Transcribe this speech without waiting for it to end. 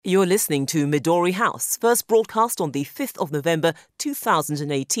You're listening to Midori House, first broadcast on the 5th of November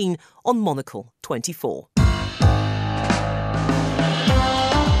 2018 on Monocle 24.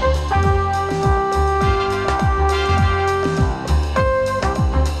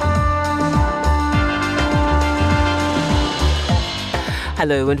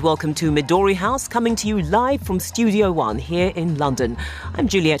 Hello and welcome to Midori House, coming to you live from Studio One here in London. I'm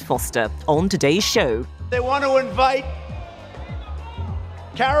Juliet Foster. On today's show, they want to invite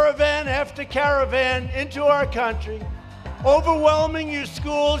caravan after caravan into our country, overwhelming your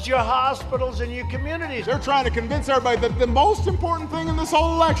schools, your hospitals, and your communities. They're trying to convince everybody that the most important thing in this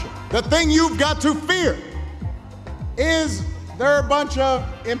whole election, the thing you've got to fear, is there are a bunch of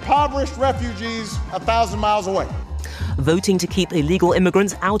impoverished refugees 1,000 miles away. Voting to keep illegal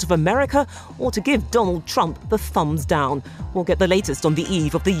immigrants out of America or to give Donald Trump the thumbs down. We'll get the latest on the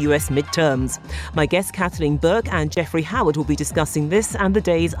eve of the US midterms. My guests Kathleen Burke and Jeffrey Howard will be discussing this and the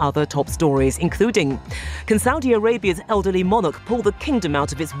day's other top stories, including: can Saudi Arabia's elderly monarch pull the kingdom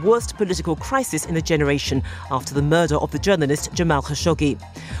out of its worst political crisis in a generation after the murder of the journalist Jamal Khashoggi?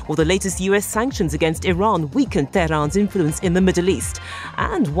 Will the latest US sanctions against Iran weaken Tehran's influence in the Middle East?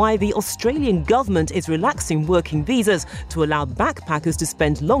 And why the Australian government is relaxing working visas to allow backpackers to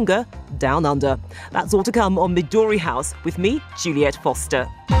spend longer down under. That's all to come on Midori House with me, Juliet Foster.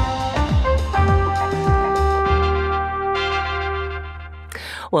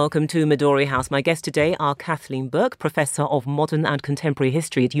 Welcome to Midori House. My guests today are Kathleen Burke, Professor of Modern and Contemporary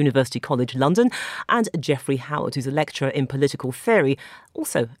History at University College London, and Jeffrey Howard, who's a lecturer in political theory,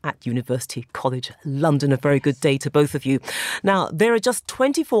 also at University College London. A very good day to both of you. Now, there are just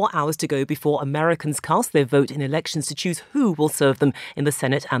 24 hours to go before Americans cast their vote in elections to choose who will serve them in the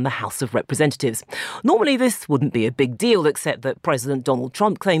Senate and the House of Representatives. Normally, this wouldn't be a big deal, except that President Donald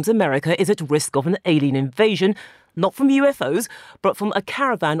Trump claims America is at risk of an alien invasion, not from UFOs, but from a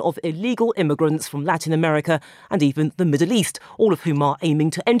caravan of illegal immigrants from Latin America and even the Middle East, all of whom are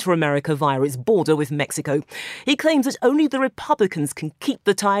aiming to enter America via its border with Mexico. He claims that only the Republicans can keep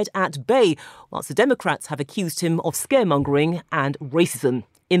the tide at bay, whilst the Democrats have accused him of scaremongering and racism.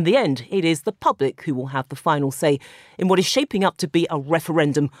 In the end, it is the public who will have the final say in what is shaping up to be a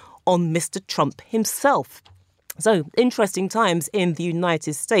referendum on Mr. Trump himself. So, interesting times in the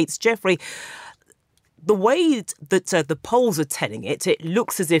United States. Jeffrey, the way that the polls are telling it, it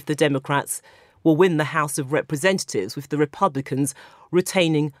looks as if the Democrats will win the House of Representatives with the Republicans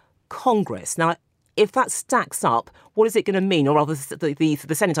retaining Congress. Now, if that stacks up, what is it going to mean, or rather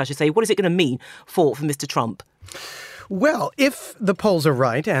the Senate, I should say, what is it going to mean for Mr. Trump? Well, if the polls are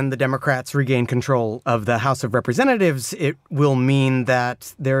right and the Democrats regain control of the House of Representatives, it will mean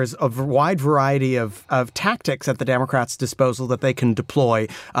that there's a wide variety of tactics at the Democrats' disposal that they can deploy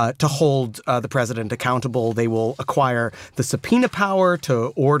to hold the president accountable. They will acquire the subpoena power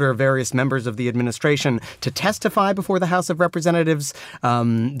to order various members of the administration to testify before the House of Representatives.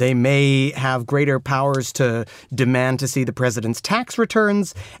 They may have greater powers to demand to see the president's tax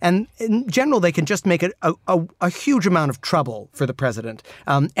returns. And in general, they can just make it a huge amount of trouble for the president.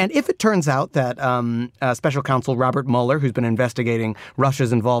 And if it turns out that Special Counsel Robert Mueller, who's been investigating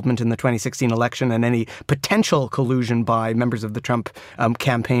Russia's involvement in the 2016 election and any potential collusion by members of the Trump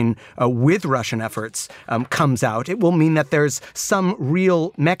campaign with Russian efforts, comes out, it will mean that there's some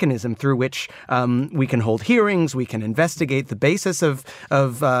real mechanism through which we can hold hearings, we can investigate the basis of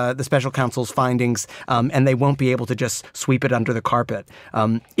the Special Counsel's findings, and they won't be able to just sweep it under the carpet.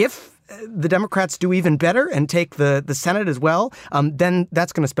 If the Democrats do even better and take the Senate as well, then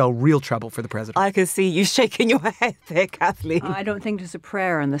that's going to spell real trouble for the president. I can see you shaking your head there, Kathleen. I don't think there's a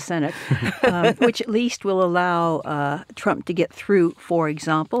prayer in the Senate, which at least will allow Trump to get through. For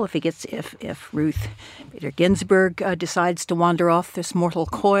example, if Ruth Bader Ginsburg decides to wander off this mortal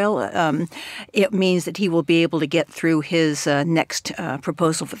coil, it means that he will be able to get through his next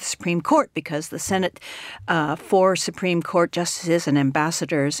proposal for the Supreme Court, because the Senate for Supreme Court justices and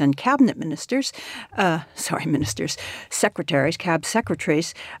ambassadors and cabinet secretaries, cab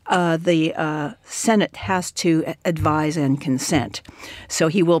secretaries, the Senate has to advise and consent. So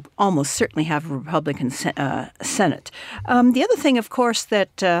he will almost certainly have a Republican Senate. The other thing, of course,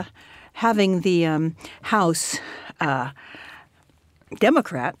 that having the House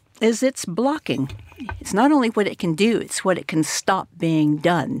Democrat is it's blocking. It's not only what it can do, it's what it can stop being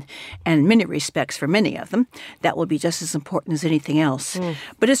done. And in many respects, for many of them, that will be just as important as anything else.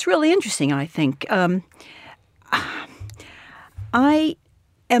 But it's really interesting, I think. I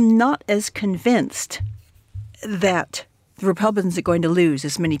am not as convinced that the Republicans are going to lose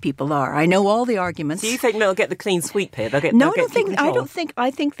as many people are. I know all the arguments. Do you think they'll get the clean sweep here?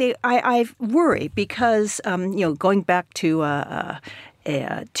 I worry because, going back to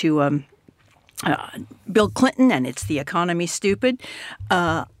Bill Clinton and it's the economy stupid.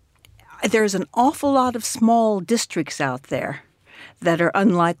 There's an awful lot of small districts out there that are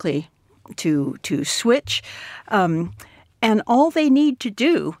unlikely to switch. And all they need to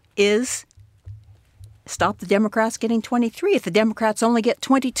do is stop the Democrats getting 23. If the Democrats only get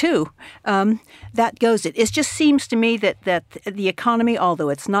 22, that goes it. It just seems to me that the economy, although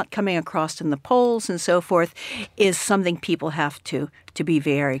it's not coming across in the polls and so forth, is something people have to be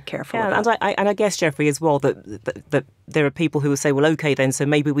very careful about. And I guess, Jeffrey, as well, that there are people who will say, well, OK, then, so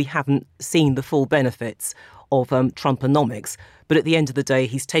maybe we haven't seen the full benefits of Trumponomics. But at the end of the day,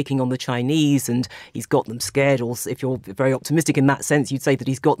 he's taking on the Chinese and he's got them scared. Or if you're very optimistic in that sense, you'd say that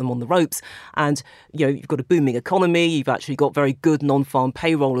he's got them on the ropes. And, you've got a booming economy. You've actually got very good non-farm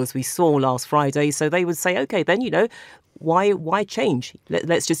payroll, as we saw last Friday. So they would say, OK, then, why change?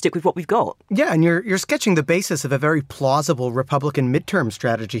 Let's just stick with what we've got. Yeah, and you're sketching the basis of a very plausible Republican midterm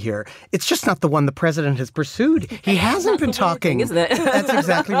strategy here. It's just not the one the president has pursued. He hasn't been talking, isn't it? That's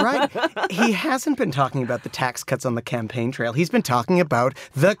exactly right. He hasn't been talking about the tax cuts on the campaign trail. He's been talking about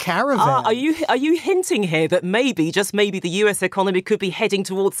the caravan. Are you hinting here that just maybe the U.S. economy could be heading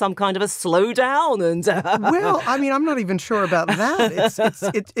towards some kind of a slowdown? And well, I mean, I'm not even sure about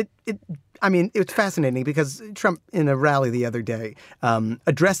that. It's fascinating because Trump, in a rally the other day,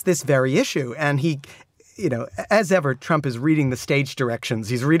 addressed this very issue. And he, as ever, Trump is reading the stage directions.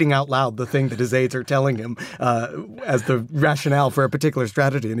 He's reading out loud the thing that his aides are telling him as the rationale for a particular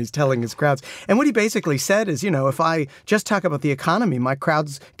strategy. And he's telling his crowds. And what he basically said is, if I just talk about the economy, my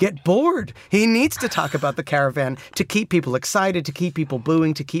crowds get bored. He needs to talk about the caravan to keep people excited, to keep people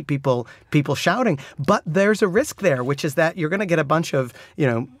booing, to keep people shouting. But there's a risk there, which is that you're going to get a bunch of,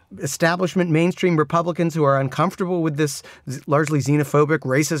 establishment mainstream Republicans who are uncomfortable with this largely xenophobic,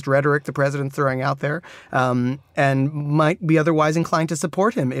 racist rhetoric the president's throwing out there, and might be otherwise inclined to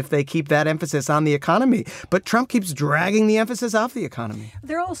support him if they keep that emphasis on the economy. But Trump keeps dragging the emphasis off the economy.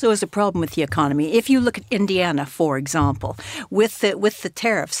 There also is a problem with the economy. If you look at Indiana, for example, with the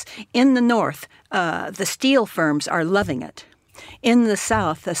tariffs in the north, the steel firms are loving it. In the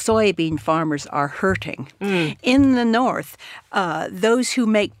South, the soybean farmers are hurting. In the North, those who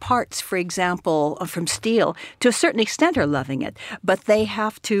make parts, for example, from steel, to a certain extent are loving it. But they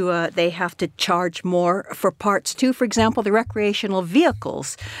have to charge more for parts too. For example, the recreational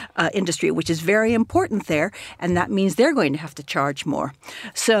vehicles industry, which is very important there, and that means they're going to have to charge more.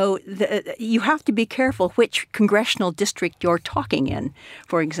 So you have to be careful which congressional district you're talking in,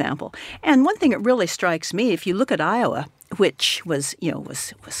 for example. And one thing that really strikes me, if you look at Iowa, which was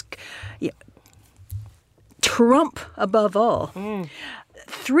Trump above all.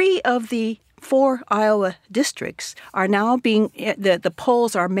 3 of the 4 Iowa districts are now the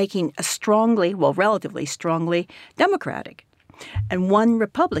polls are making relatively strongly Democratic, and 1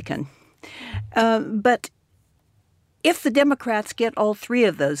 Republican. But if the Democrats get all 3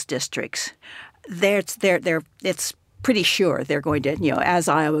 of those districts, it's pretty sure they're going to, as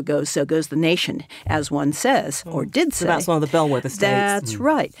Iowa goes, so goes the nation, as one says, or did say. So that's one of the bellwether states. That's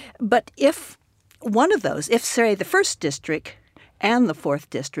right. But if one of those, say, the 1st district and the 4th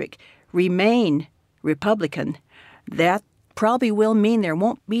district remain Republican, that probably will mean there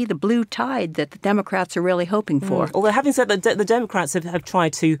won't be the blue tide that the Democrats are really hoping for. Although having said that, the Democrats have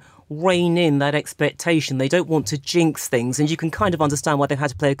tried to rein in that expectation. They don't want to jinx things. And you can kind of understand why they've had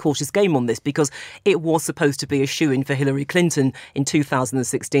to play a cautious game on this, because it was supposed to be a shoo-in for Hillary Clinton in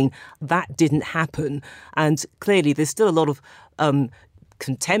 2016. That didn't happen. And clearly there's still a lot of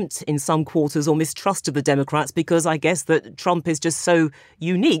contempt in some quarters or mistrust of the Democrats, because I guess that Trump is just so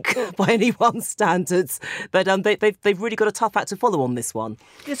unique by anyone's standards that they've really got a tough act to follow on this one.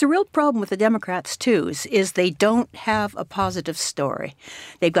 There's a real problem with the Democrats, too, is they don't have a positive story.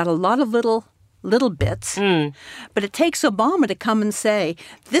 They've got a lot of little bits, but it takes Obama to come and say,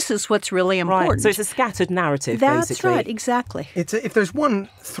 this is what's really important. Right. So it's a scattered narrative, That's basically. right, exactly. If there's one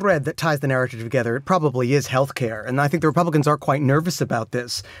thread that ties the narrative together, it probably is healthcare. And I think the Republicans are quite nervous about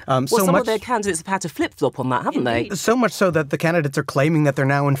this. Some of their candidates have had to flip-flop on that, haven't they? So much so that the candidates are claiming that they're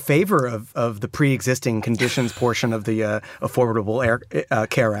now in favor of the pre-existing conditions portion of the Affordable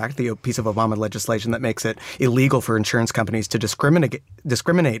Care Act, the piece of Obama legislation that makes it illegal for insurance companies to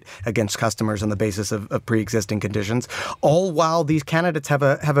discriminate against customers on the basis of pre-existing conditions, all while these candidates have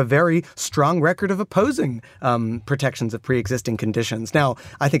a very strong record of opposing protections of pre-existing conditions. Now,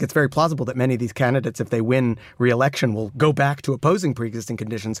 I think it's very plausible that many of these candidates, if they win re-election, will go back to opposing pre-existing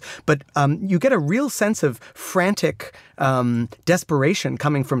conditions. But you get a real sense of frantic desperation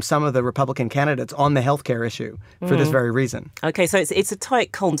coming from some of the Republican candidates on the healthcare issue for this very reason. Okay, so it's a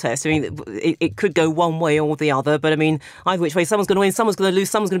tight contest. I mean, it could go one way or the other, but I mean, either which way, someone's going to win, someone's going to lose,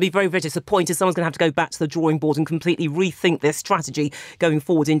 someone's going to be very, very disappointed, someone's going to have to go back to the drawing board and completely rethink their strategy going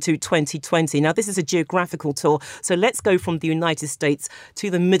forward into 2020. Now, this is a geographical tour, so let's go from the United States to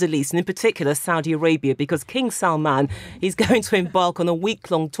the Middle East, and in particular Saudi Arabia, because King Salman is going to embark on a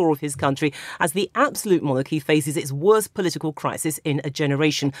week-long tour of his country as the absolute monarchy faces its worst political crisis in a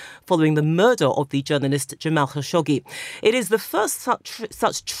generation following the murder of the journalist Jamal Khashoggi. It is the first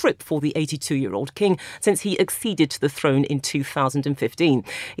such trip for the 82-year-old king since he acceded to the throne in 2015.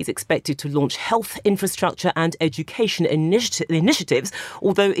 He's expected to launch health, infrastructure and education initiatives,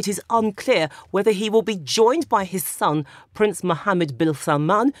 although it is unclear whether he will be joined by his son, Prince Mohammed bin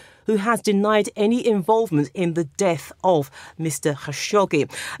Salman, who has denied any involvement in the death of Mr. Khashoggi.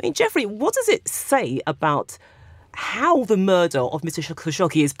 I mean, Jeffrey, what does it say about how the murder of Mr.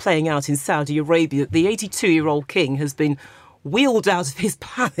 Khashoggi is playing out in Saudi Arabia? The 82-year-old king has been wheeled out of his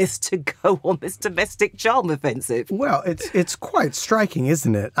palace to go on this domestic charm offensive. Well, it's quite striking,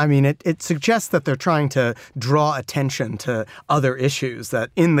 isn't it? I mean, it suggests that they're trying to draw attention to other issues,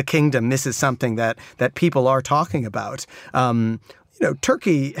 that in the kingdom this is something that people are talking about.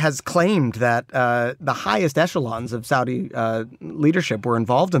 Turkey has claimed that the highest echelons of Saudi leadership were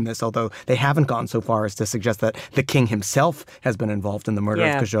involved in this, although they haven't gone so far as to suggest that the king himself has been involved in the murder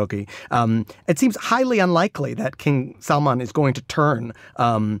of Khashoggi. It seems highly unlikely that King Salman is going to turn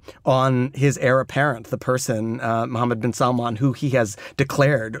on his heir apparent, the person, Mohammed bin Salman, who he has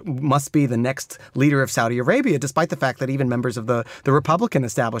declared must be the next leader of Saudi Arabia, despite the fact that even members of the Republican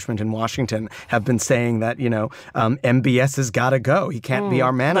establishment in Washington have been saying that, MBS has got to go. He can't be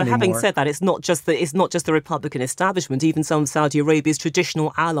our man anymore. Having said that, it's not just the Republican establishment. Even some of Saudi Arabia's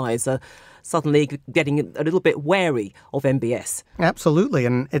traditional allies are suddenly getting a little bit wary of MBS. Absolutely,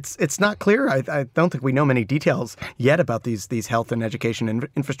 and it's not clear. I don't think we know many details yet about these health and education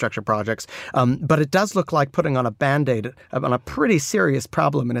infrastructure projects, but it does look like putting on a Band-Aid on a pretty serious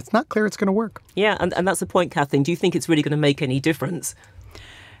problem, and it's not clear it's going to work. Yeah, and that's the point, Kathleen. Do you think it's really going to make any difference?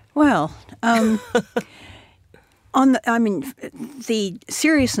 Well, the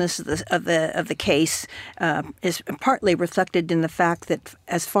seriousness of the case is partly reflected in the fact that,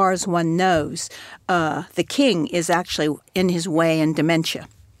 as far as one knows, the king is actually in his way in dementia.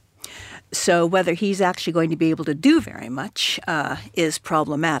 So whether he's actually going to be able to do very much is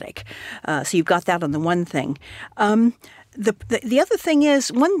problematic. So you've got that on the one thing. The other thing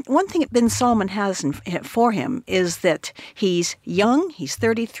is, one thing that bin Salman has for him is that he's young, he's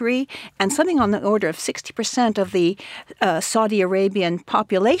 33, and something on the order of 60% of the Saudi Arabian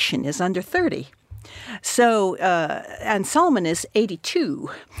population is under 30. So, and Salman is 82.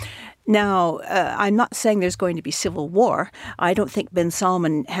 Now, I'm not saying there's going to be civil war. I don't think bin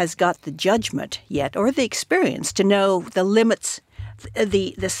Salman has got the judgment yet or the experience to know the limits,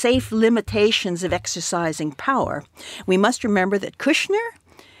 the safe limitations of exercising power. We must remember that Kushner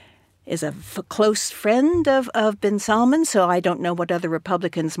is a close friend of bin Salman, so I don't know what other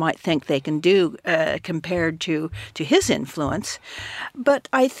Republicans might think they can do compared to his influence. But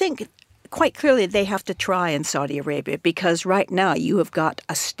I think quite clearly they have to try in Saudi Arabia, because right now you have got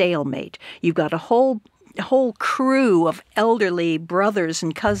a stalemate. You've got a whole crew of elderly brothers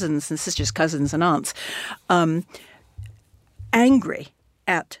and cousins and sisters, cousins and aunts, angry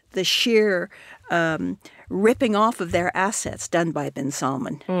at the sheer ripping off of their assets done by bin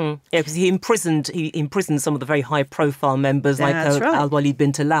Salman. Yeah, because he imprisoned some of the very high-profile members like Al-Walid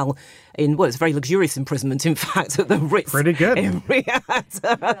bin Talal in, it's a very luxurious imprisonment, in fact, at the Ritz. Pretty good. In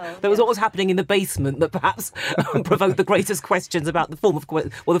Riyadh. There was what was happening in the basement that perhaps provoked the greatest questions about the form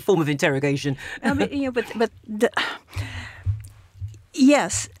of interrogation.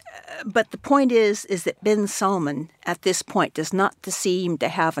 Yes. But the point is that bin Salman, at this point, does not seem to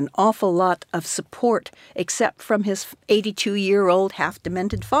have an awful lot of support except from his 82-year-old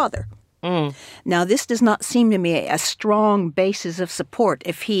half-demented father. Now, this does not seem to me a strong basis of support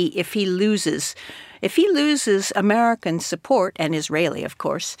if he loses American support, and Israeli, of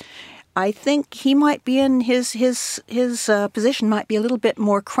course. I think he might be in his position might be a little bit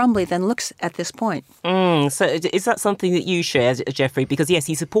more crumbly than looks at this point. So is that something that you share, Jeffrey? Because yes,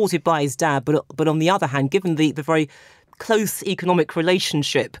 he's supported by his dad, but on the other hand, given the very close economic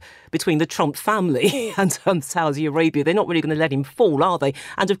relationship between the Trump family and Saudi Arabia. They're not really going to let him fall, are they?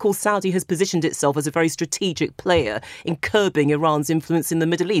 And of course, Saudi has positioned itself as a very strategic player in curbing Iran's influence in the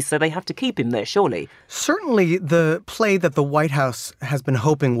Middle East, so they have to keep him there, surely. Certainly, the play that the White House has been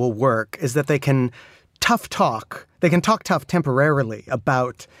hoping will work is that they can talk tough temporarily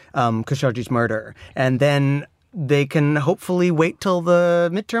about Khashoggi's murder, and then they can hopefully wait till the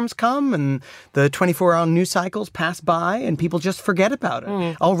midterms come and the 24-hour news cycles pass by and people just forget about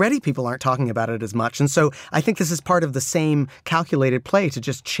it. Already people aren't talking about it as much. And so I think this is part of the same calculated play to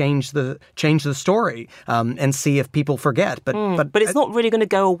just change the story and see if people forget. But it's not really going to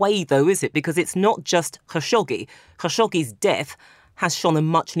go away, though, is it? Because it's not just Khashoggi. Khashoggi's death has shone a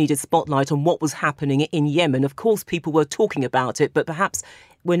much-needed spotlight on what was happening in Yemen. Of course, people were talking about it, but perhaps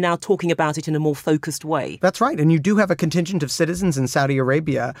we're now talking about it in a more focused way. That's right. And you do have a contingent of citizens in Saudi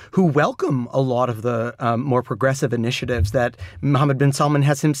Arabia who welcome a lot of the more progressive initiatives that Mohammed bin Salman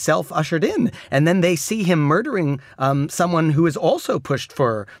has himself ushered in. And then they see him murdering someone who has also pushed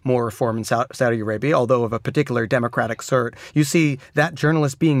for more reform in Saudi Arabia, although of a particular democratic sort. You see that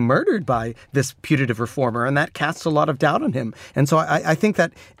journalist being murdered by this putative reformer, and that casts a lot of doubt on him. And so I think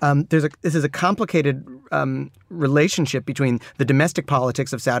that this is a complicated relationship between the domestic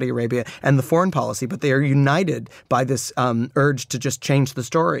politics of Saudi Arabia and the foreign policy, but they are united by this urge to just change the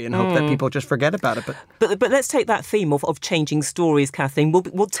story and hope that people just forget about it. But let's take that theme of changing stories, Kathleen.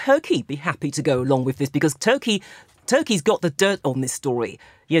 Will Turkey be happy to go along with this? Because Turkey's got the dirt on this story.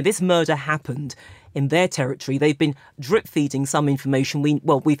 Yeah, this murder happened in their territory. They've been drip-feeding some information.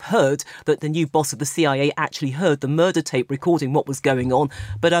 We've heard that the new boss of the CIA actually heard the murder tape recording what was going on.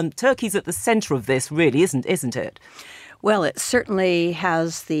 But Turkey's at the centre of this, really, isn't it? Well, it certainly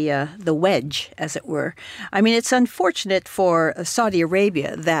has the wedge, as it were. I mean, it's unfortunate for Saudi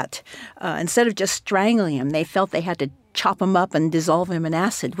Arabia that instead of just strangling him, they felt they had to chop him up and dissolve him in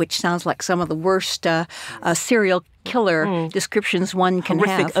acid, which sounds like some of the worst serial killer descriptions one can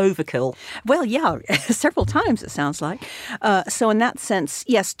have. Horrific overkill. Well, yeah, several times it sounds like. So in that sense,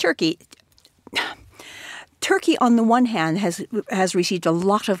 yes, Turkey, on the one hand, has received a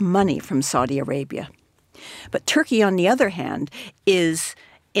lot of money from Saudi Arabia. But Turkey, on the other hand, is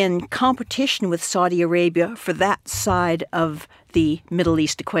in competition with Saudi Arabia for that side of the Middle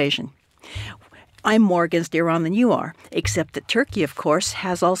East equation. I'm more against Iran than you are, except that Turkey, of course,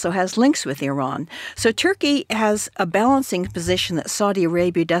 also has links with Iran. So Turkey has a balancing position that Saudi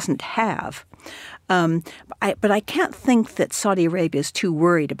Arabia doesn't have. But I can't think that Saudi Arabia is too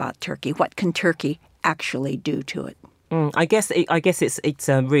worried about Turkey. What can Turkey actually do to it? I guess it's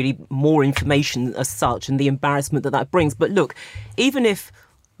really more information as such and the embarrassment that brings. But look, even if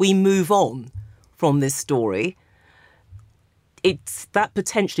we move on from this story, that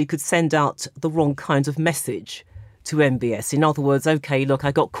potentially could send out the wrong kind of message to MBS. In other words, OK, look,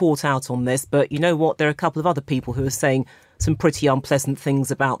 I got caught out on this, but you know what? There are a couple of other people who are saying some pretty unpleasant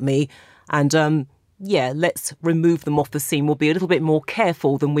things about me. And let's remove them off the scene. We'll be a little bit more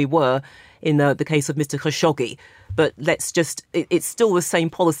careful than we were in the case of Mr. Khashoggi. But it's still the same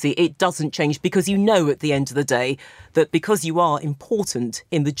policy. It doesn't change because you know at the end of the day that because you are important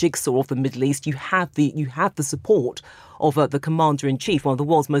in the jigsaw of the Middle East, you have the support of the commander-in-chief, one of the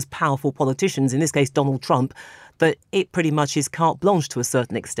world's most powerful politicians, in this case Donald Trump, that it pretty much is carte blanche to a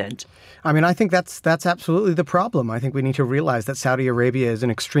certain extent. I mean, I think that's absolutely the problem. I think we need to realize that Saudi Arabia is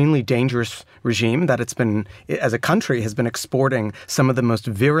an extremely dangerous regime, that it's been, as a country, has been exporting some of the most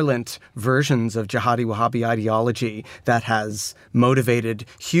virulent versions of jihadi Wahhabi ideology that has motivated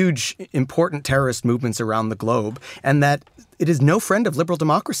huge, important terrorist movements around the globe, and that it is no friend of liberal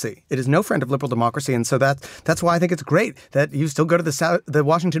democracy. It is no friend of liberal democracy. And so that's why I think it's great that you still go to the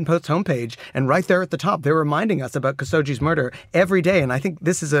Washington Post homepage, and right there at the top, they're reminding us about Khashoggi's murder every day. And I think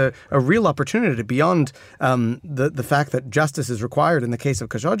this is a real opportunity beyond the fact that justice is required in the case of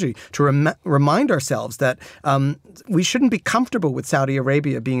Khashoggi to remind ourselves that we shouldn't be comfortable with Saudi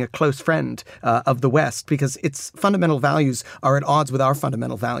Arabia being a close friend of the West, because its fundamental values are at odds with our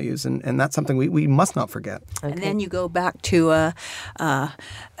fundamental values. And that's something we must not forget. Okay. And then you go back to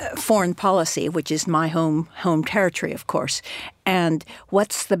foreign policy, which is my home territory, of course. And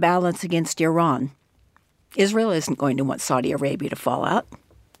what's the balance against Iran? Israel isn't going to want Saudi Arabia to fall out.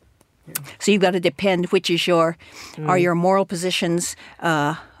 Yeah. So you've got to depend which is are your moral positions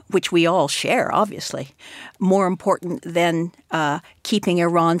which we all share, obviously, more important than keeping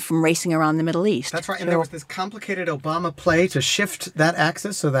Iran from racing around the Middle East. That's right. And there was this complicated Obama play to shift that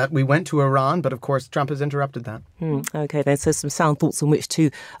axis so that we went to Iran. But of course, Trump has interrupted that. OK, then so some sound thoughts on which to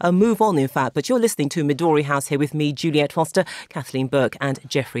move on, in fact. But you're listening to Midori House here with me, Juliet Foster, Kathleen Burke and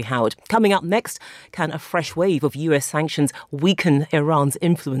Jeffrey Howard. Coming up next, can a fresh wave of US sanctions weaken Iran's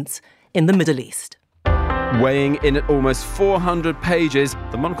influence in the Middle East? Weighing in at almost 400 pages,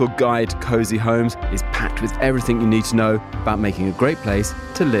 the Monocle Guide to Cozy Homes is packed with everything you need to know about making a great place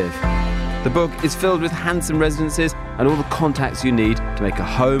to live. The book is filled with handsome residences and all the contacts you need to make a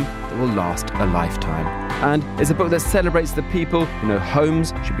home that will last a lifetime. And it's a book that celebrates the people who know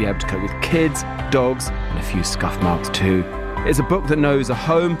homes should be able to cope with kids, dogs, and a few scuff marks too. It's a book that knows a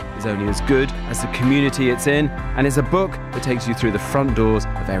home is only as good as the community it's in, and it's a book that takes you through the front doors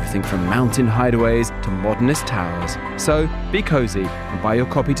of everything from mountain hideaways to modernist towers. So be cozy and buy your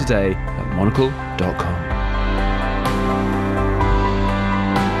copy today at monocle.com.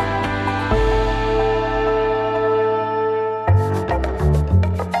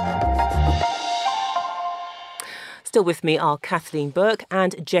 Still with me are Kathleen Burke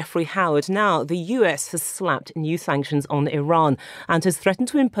and Jeffrey Howard. Now, the US has slapped new sanctions on Iran and has threatened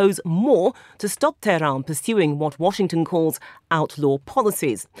to impose more to stop Tehran pursuing what Washington calls outlaw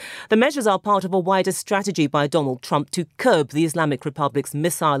policies. The measures are part of a wider strategy by Donald Trump to curb the Islamic Republic's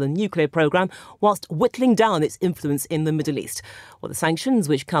missile and nuclear program whilst whittling down its influence in the Middle East. Well, the sanctions,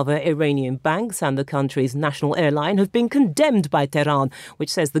 which cover Iranian banks and the country's national airline, have been condemned by Tehran, which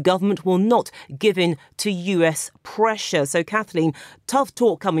says the government will not give in to US pressure. So, Kathleen, tough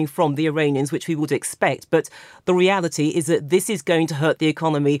talk coming from the Iranians, which we would expect. But the reality is that this is going to hurt the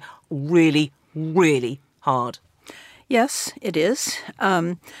economy really, really hard. Yes, it is.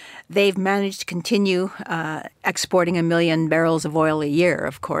 They've managed to continue exporting 1 million barrels of oil a year,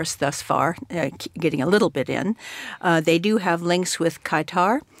 of course, thus far, getting a little bit in. They do have links with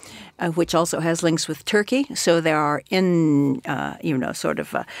Qatar, which also has links with Turkey. So there are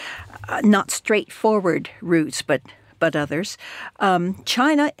not straightforward routes, but others.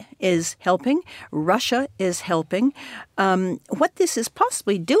 China is helping. Russia is helping. What this is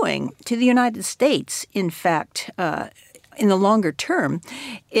possibly doing to the United States, in fact, in the longer term,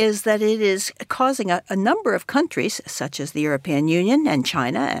 is that it is causing a number of countries, such as the European Union and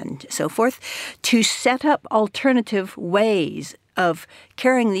China and so forth, to set up alternative ways of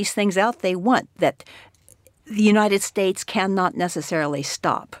carrying these things out they want that the United States cannot necessarily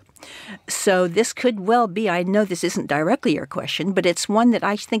stop. So this could well be, I know this isn't directly your question, but it's one that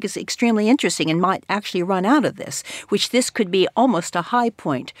I think is extremely interesting and might actually run out of this, which this could be almost a high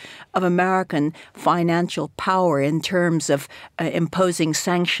point of American financial power in terms of imposing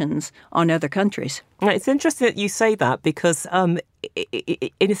sanctions on other countries. It's interesting that you say that because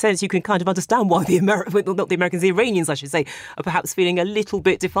in a sense, you can kind of understand why the Iranians, I should say, are perhaps feeling a little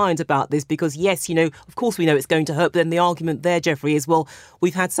bit defiant about this because, yes, of course we know it's going to hurt. But then the argument there, Jeffrey, is, well,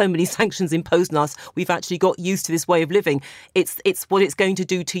 we've had so many sanctions imposed on us. We've actually got used to this way of living. It's what it's going to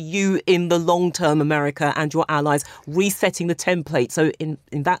do to you in the long term, America and your allies, resetting the template. So in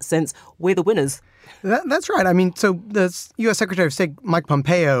that sense, we're the winners. That's right. I mean, so the U.S. Secretary of State Mike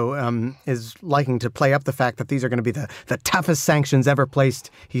Pompeo is liking to play up the fact that these are going to be the toughest sanctions ever placed,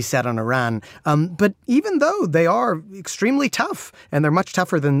 he said, on Iran. But even though they are extremely tough, and they're much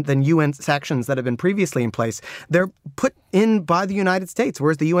tougher than UN sanctions that have been previously in place, they're put in by the United States,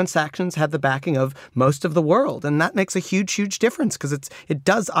 whereas the UN sanctions had the backing of most of the world. And that makes a huge, huge difference because it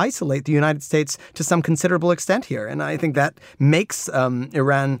does isolate the United States to some considerable extent here. And I think that makes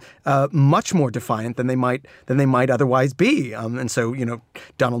Iran much more defiant than they might otherwise be. And so,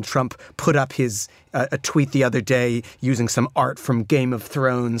 Donald Trump put up his a tweet the other day using some art from Game of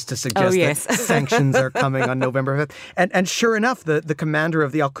Thrones to suggest that sanctions are coming on November 5th. And sure enough, the commander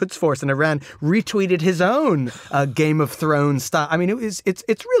of the Al-Quds force in Iran retweeted his own Game of Thrones style. I mean,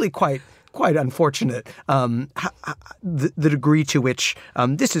 it's really quite unfortunate, the degree to which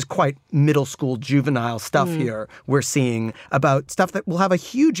this is quite middle school juvenile stuff here we're seeing about stuff that will have a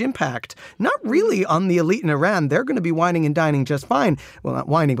huge impact, not really on the elite in Iran. They're going to be whining and dining just fine. Well, not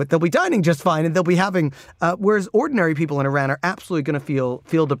whining, but they'll be dining just fine, and they'll be having, whereas ordinary people in Iran are absolutely going to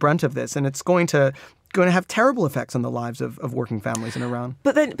feel the brunt of this, and it's going to have terrible effects on the lives of working families in Iran.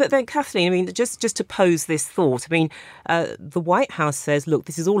 But then, Kathleen, I mean, just to pose this thought, I mean, the White House says, look,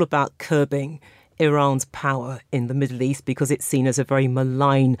 this is all about curbing Iran's power in the Middle East because it's seen as a very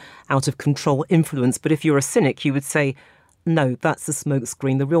malign, out of control influence. But if you're a cynic, you would say, no, that's the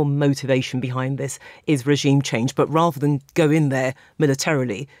smokescreen. The real motivation behind this is regime change. But rather than go in there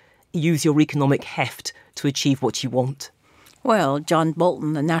militarily, use your economic heft to achieve what you want. Well, John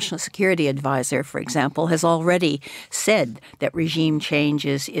Bolton, the National Security Advisor, for example, has already said that regime change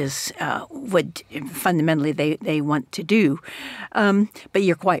is what fundamentally they want to do. But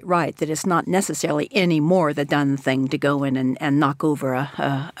you're quite right that it's not necessarily any more the done thing to go in and knock over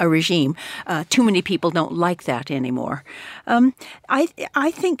a regime. Too many people don't like that anymore.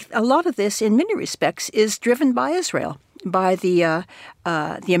 I think a lot of this, in many respects, is driven by Israel, by the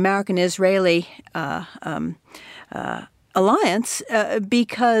American-Israeli alliance,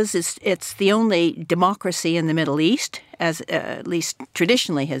 because it's the only democracy in the Middle East, as at least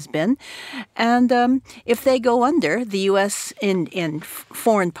traditionally has been. And if they go under, the U.S. in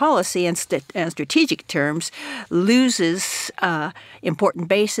foreign policy and strategic terms loses important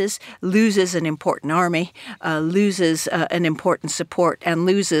bases, loses an important army, loses an important support, and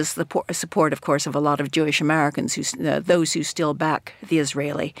loses the support, of course, of a lot of Jewish Americans, those who still back the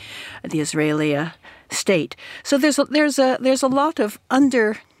Israeli state. So there's a lot of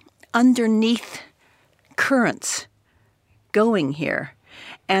underneath currents going here,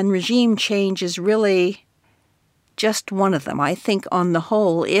 and regime change is really just one of them. I think on the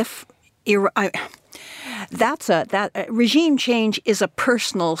whole, regime change is a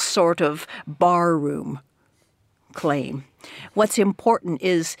personal sort of barroom claim. What's important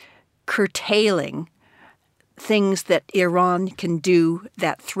is curtailing things that Iran can do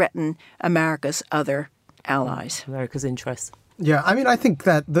that threaten America's other allies. America's interests. Yeah, I mean, I think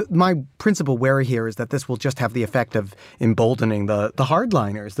that my principal worry here is that this will just have the effect of emboldening the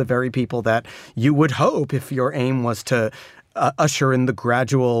hardliners, the very people that you would hope, if your aim was to usher in the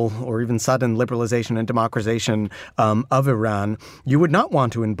gradual or even sudden liberalization and democratization of Iran, you would not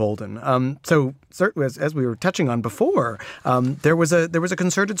want to embolden. So certainly, as we were touching on before, there was a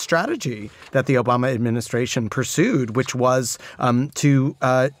concerted strategy that the Obama administration pursued, which was to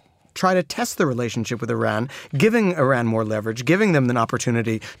try to test the relationship with Iran, giving Iran more leverage, giving them an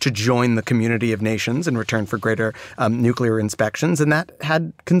opportunity to join the community of nations in return for greater nuclear inspections. And that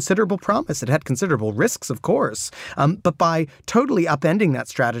had considerable promise. It had considerable risks, of course. But by totally upending that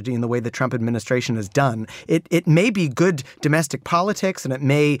strategy in the way the Trump administration has done, it may be good domestic politics and it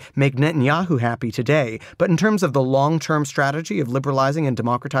may make Netanyahu happy today. But in terms of the long-term strategy of liberalizing and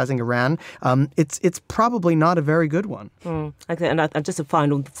democratizing Iran, it's probably not a very good one. Okay, and just a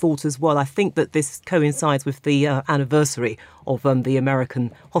final thought as well. I think that this coincides with the anniversary of the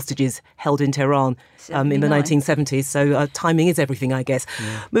American hostages held in Tehran in the 1970s. So timing is everything, I guess.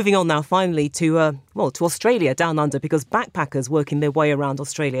 Yeah. Moving on now, finally, to Australia, down under, because backpackers working their way around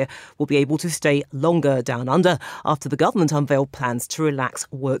Australia will be able to stay longer down under after the government unveiled plans to relax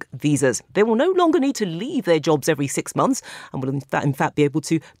work visas. They will no longer need to leave their jobs every 6 months and will in fact be able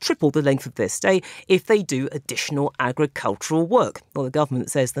to triple the length of their stay if they do additional agricultural work. Well, the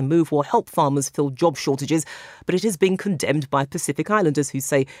government says the move will help farmers fill job shortages, but it has been condemned by Pacific Islanders who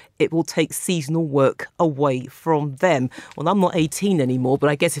say it will take seasonal work away from them. Well, I'm not 18 anymore, but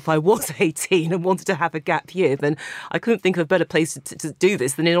I guess if I was 18 and wanted to have a gap year, then I couldn't think of a better place to do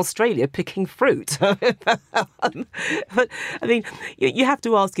this than in Australia, picking fruit. But I mean, you have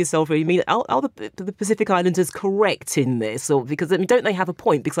to ask yourself, really, I mean, are the Pacific Islanders correct in this? Or because, I mean, don't they have a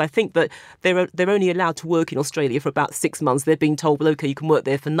point? Because I think that they're only allowed to work in Australia for about 6 months. They're being told, well, OK, you can work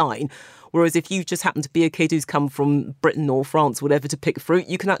there for 9. Whereas if you just happen to be a kid who's come from Britain or France, whatever, to pick fruit,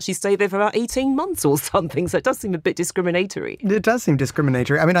 you can actually stay there for about 18 months or something. So it does seem a bit discriminatory. It does seem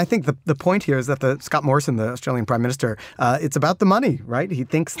discriminatory. I mean, I think the point here is that Scott Morrison, the Australian Prime Minister, it's about the money, right? He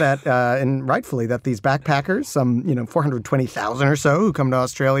thinks that, and rightfully, that these backpackers, some 420,000 or so who come to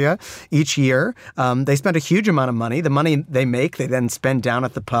Australia each year, they spend a huge amount of money. The money they make, they then spend down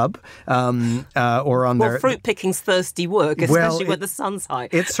at the pub or on their... Well, fruit picking's thirsty work, especially when the sun's high.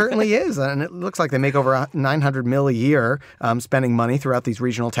 It certainly is. And it looks like they make over 900 mil a year spending money throughout these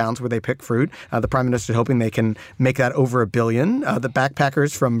regional towns where they pick fruit. The Prime Minister is hoping they can make that over $1 billion. The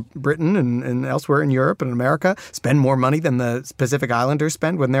backpackers from Britain and elsewhere in Europe and America spend more money than the Pacific Islanders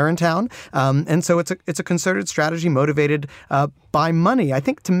spend when they're in town. And so it's a concerted strategy motivated by money. I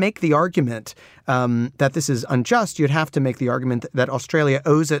think to make the argument that this is unjust, you'd have to make the argument that Australia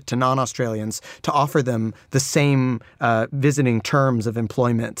owes it to non-Australians to offer them the same visiting terms of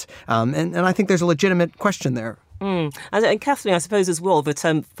employment. And I think there's a legitimate question there. And Kathleen, I suppose as well that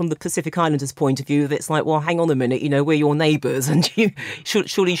from the Pacific Islanders' point of view, it's like, well, hang on a minute, we're your neighbours and you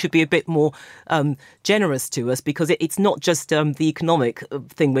surely should be a bit more generous to us, because it's not just the economic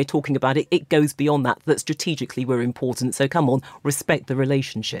thing we're talking about. It goes beyond that strategically we're important. So come on, respect the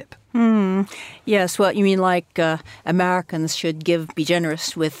relationship. Yes, well, you mean like Americans should be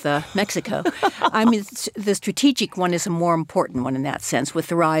generous with Mexico. I mean, the strategic one is a more important one in that sense, with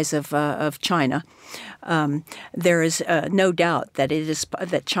the rise of China. There is no doubt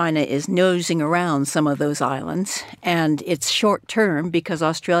that China is nosing around some of those islands, and it's short term because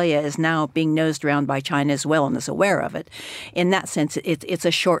Australia is now being nosed around by China as well and is aware of it. In that sense, it's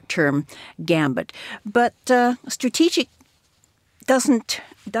a short term gambit. But strategic doesn't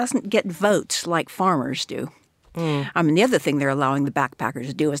get votes like farmers do. I mean, the other thing they're allowing the backpackers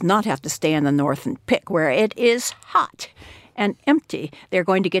to do is not have to stay in the north and pick where it is hot and empty. They're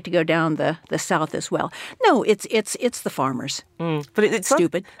going to get to go down the south as well. No, it's the farmers. But it's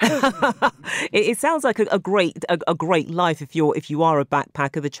stupid. It sounds like a great life if you are a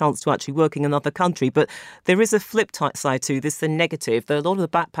backpacker, the chance to actually work in another country. But there is a flip side to this, the negative. That a lot of the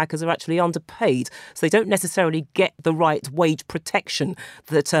backpackers are actually underpaid, so they don't necessarily get the right wage protection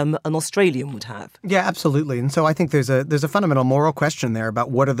that an Australian would have. Yeah, absolutely. And so I think there's a fundamental moral question there about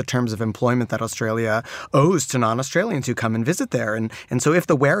what are the terms of employment that Australia owes to non-Australians who come and visit there. And so if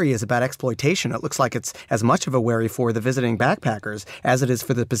the worry is about exploitation, it looks like it's as much of a worry for the visiting backpackers as it is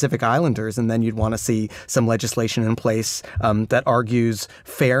for the Pacific Islanders. And then you'd want to see some legislation in place that argues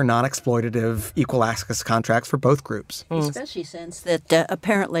fair, non-exploitative, equal access contracts for both groups. Especially since that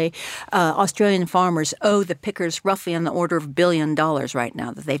apparently Australian farmers owe the pickers roughly on the order of $1 billion right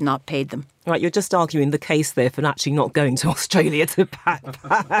now that they've not paid them. Right, you're just arguing the case there for actually not going to Australia to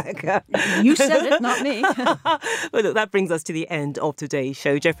backpack. You said it, not me. Well, look, that brings us to the end of today's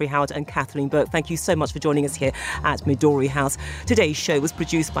show. Jeffrey Howard and Kathleen Burke, thank you so much for joining us here at Midori House. Today's show was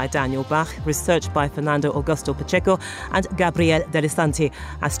produced by Daniel Bach, researched by Fernando Augusto Pacheco and Gabriel Delisante.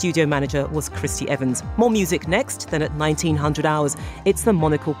 Our studio manager was Christy Evans. More music next, then at 1900 hours. It's the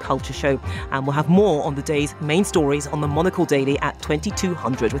Monocle Culture Show. And we'll have more on the day's main stories on the Monocle Daily at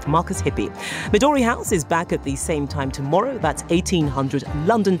 2200 with Marcus Hippie. Midori House is back at the same time tomorrow. That's 1800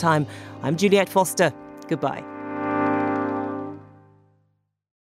 London time. I'm Juliette Foster. Goodbye.